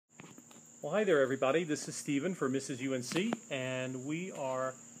Well, hi there, everybody. This is Stephen for Mrs. UNC, and we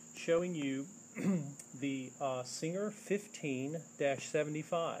are showing you the Singer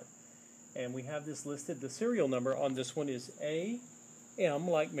 15-75. And we have this listed. The serial number on this one is AM,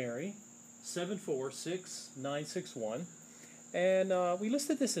 like Mary, 746961. And we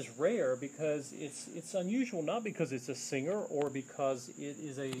listed this as rare because it's unusual, not because it's a Singer or because it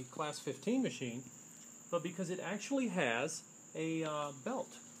is a Class 15 machine, but because it actually has a belt.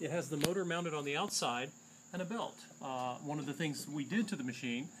 It has the motor mounted on the outside and a belt. One of the things we did to the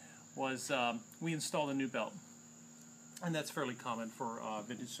machine was we installed a new belt, and that's fairly common for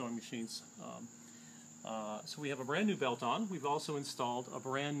vintage sewing machines. So we have a brand new belt on. We've also installed a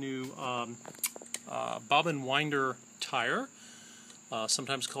brand new bobbin winder tire,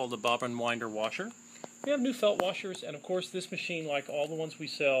 sometimes called the bobbin winder washer. We have new felt washers, and of course this machine, like all the ones we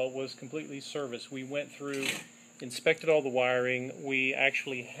sell, was completely serviced. We went through, inspected all the wiring. We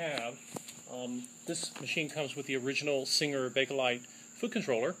actually have, this machine comes with the original Singer Bakelite foot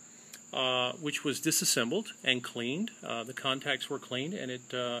controller, which was disassembled and cleaned. The contacts were cleaned, and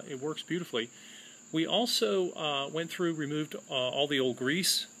it works beautifully. We also went through, removed all the old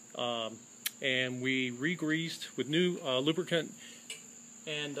grease, and we re-greased with new lubricant,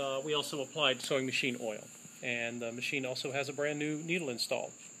 and we also applied sewing machine oil. And the machine also has a brand new needle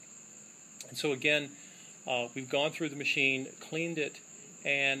installed. And so again, we've gone through the machine, cleaned it,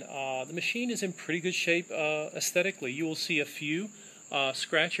 and the machine is in pretty good shape aesthetically. You will see a few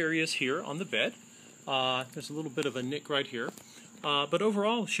scratch areas here on the bed. There's a little bit of a nick right here. But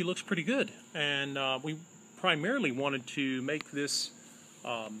overall, she looks pretty good. And we primarily wanted to make this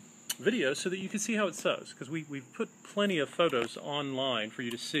video so that you can see how it sews, because we've put plenty of photos online for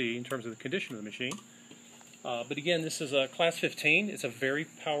you to see in terms of the condition of the machine. But again, this is a Class 15. It's a very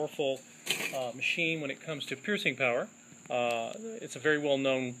powerful machine when it comes to piercing power. It's a very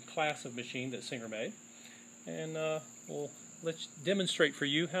well-known class of machine that Singer made. And let's demonstrate for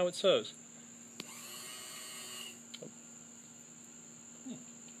you how it sews.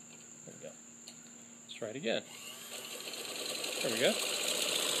 There we go. Let's try it again. There we go.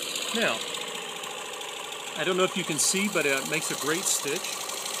 Now, I don't know if you can see, but it makes a great stitch.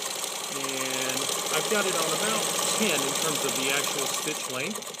 And I've got it on about 10 in terms of the actual stitch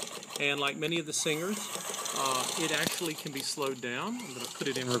length. And like many of the Singers, it actually can be slowed down. I'm going to put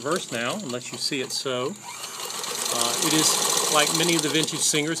it in reverse now and let you see it sew. It is, like many of the vintage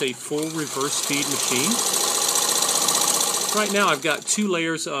Singers, a full reverse speed machine. Right now I've got 2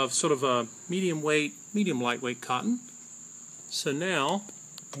 layers of sort of a medium lightweight cotton. So now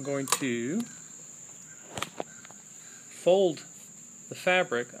I'm going to fold the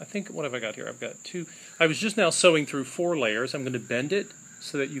fabric. I think, what have I got here? I've got 2. I was just now sewing through 4 layers. I'm going to bend it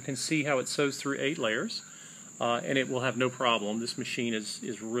so that you can see how it sews through 8 layers, and it will have no problem. This machine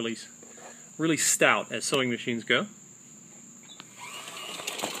is really stout as sewing machines go.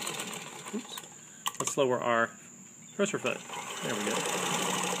 Oops. Let's lower our presser foot. There we go.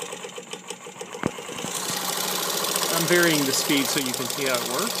 I'm varying the speed so you can see how it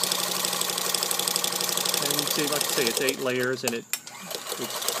works. And you see, like I say, it's 8 layers, and it's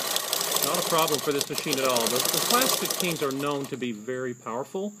not a problem for this machine at all. The Class 15s are known to be very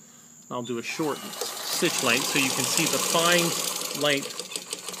powerful. I'll do a short stitch length so you can see the fine length,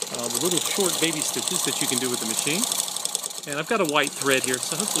 the little short baby stitches that you can do with the machine. And I've got a white thread here,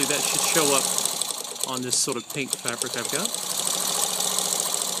 so hopefully that should show up on this sort of pink fabric I've got.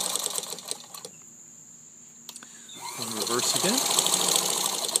 And reverse again.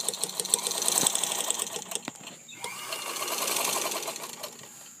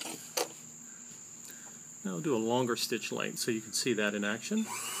 Now I'll do a longer stitch length so you can see that in action.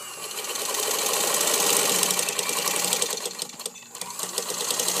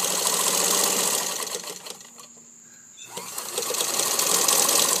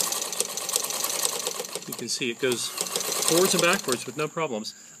 You can see it goes forwards and backwards with no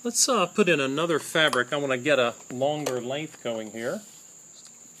problems. Let's put in another fabric. I want to get a longer length going here.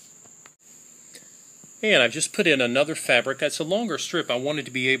 And I've just put in another fabric. That's a longer strip. I wanted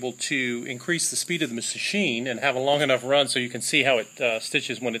to be able to increase the speed of the machine and have a long enough run so you can see how it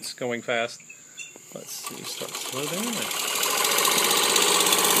stitches when it's going fast. Let's see, start slow there.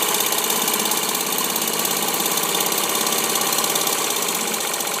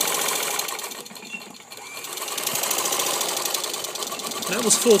 That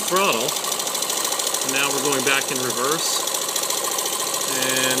was full throttle. And now we're going back in reverse.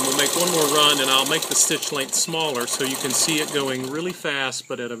 And we'll make one more run, and I'll make the stitch length smaller so you can see it going really fast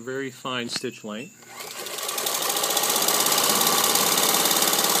but at a very fine stitch length.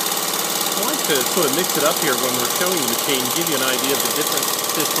 I like to sort of mix it up here when we're showing the machine, give you an idea of the different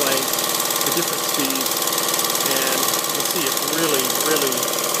stitch lengths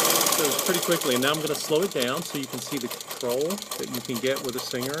pretty quickly, and now I'm going to slow it down so you can see the control that you can get with a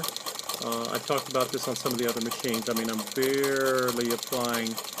Singer. I've talked about this on some of the other machines. I mean, I'm barely applying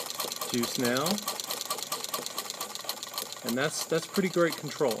juice now, and that's pretty great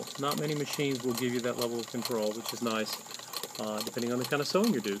control. Not many machines will give you that level of control, which is nice, depending on the kind of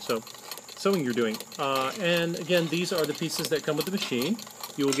sewing you're doing. And again, these are the pieces that come with the machine.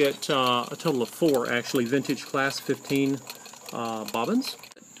 You will get a total of 4, actually, vintage class 15 bobbins.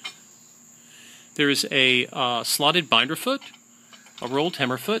 There's a slotted binder foot, a rolled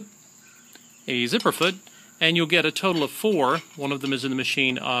hammer foot, a zipper foot, and you'll get a total of 4. One of them is in the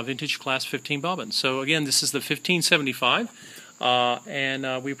machine, vintage class 15 bobbins. So again, this is the 1575,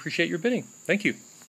 and we appreciate your bidding. Thank you.